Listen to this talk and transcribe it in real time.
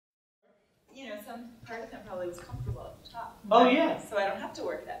some part of him probably was comfortable at the top. Oh, yeah. So I don't have to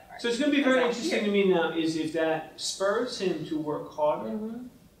work that hard. So it's going to be very interesting to me now is if that spurs him to work harder.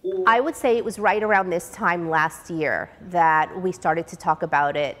 Or I would say it was right around this time last year that we started to talk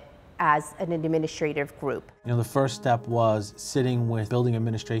about it as an administrative group. You know, the first step was sitting with building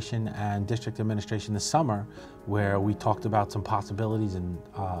administration and district administration this summer, where we talked about some possibilities and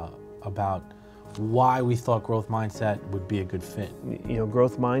about why we thought growth mindset would be a good fit. You know,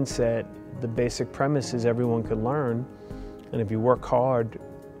 growth mindset, the basic premise is everyone can learn, and if you work hard,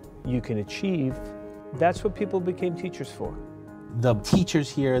 you can achieve. That's what people became teachers for. The teachers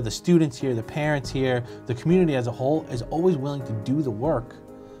here, the students here, the parents here, the community as a whole is always willing to do the work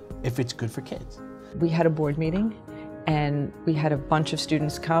if it's good for kids. We had a board meeting and we had a bunch of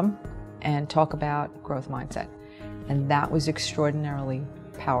students come and talk about growth mindset, and that was extraordinarily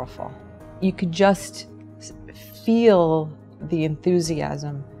powerful. You could just feel the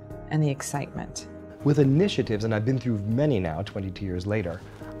enthusiasm and the excitement. With initiatives, and I've been through many now, 22 years later,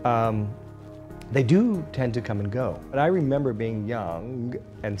 they do tend to come and go. But I remember being young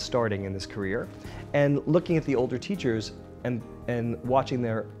and starting in this career and looking at the older teachers and watching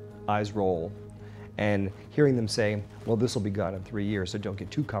their eyes roll and hearing them say, well, this will be gone in 3 years, so don't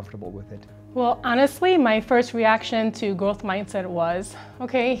get too comfortable with it. Well, honestly, my first reaction to growth mindset was,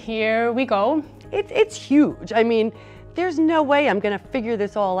 okay, here we go. It's huge. I mean, there's no way I'm going to figure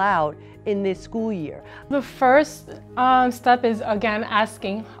this all out in this school year. The first step is, again,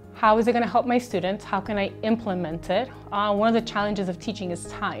 asking, how is it going to help my students? How can I implement it? One of the challenges of teaching is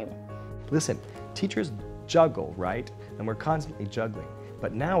time. Listen, teachers juggle, right? And we're constantly juggling.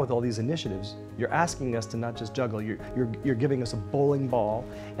 But now with all these initiatives, you're asking us to not just juggle, you're giving us a bowling ball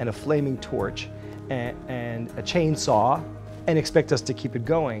and a flaming torch and a chainsaw and expect us to keep it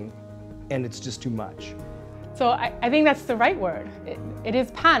going, and it's just too much. So I think that's the right word. It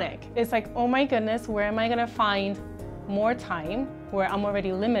is panic. It's like, oh my goodness, where am I gonna find more time where I'm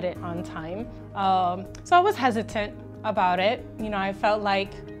already limited on time? So I was hesitant about it. You know, I felt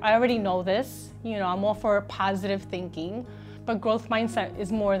like I already know this. You know, I'm all for positive thinking. But growth mindset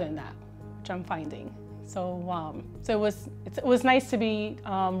is more than that, which I'm finding. So, it was nice to be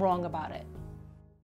wrong about it.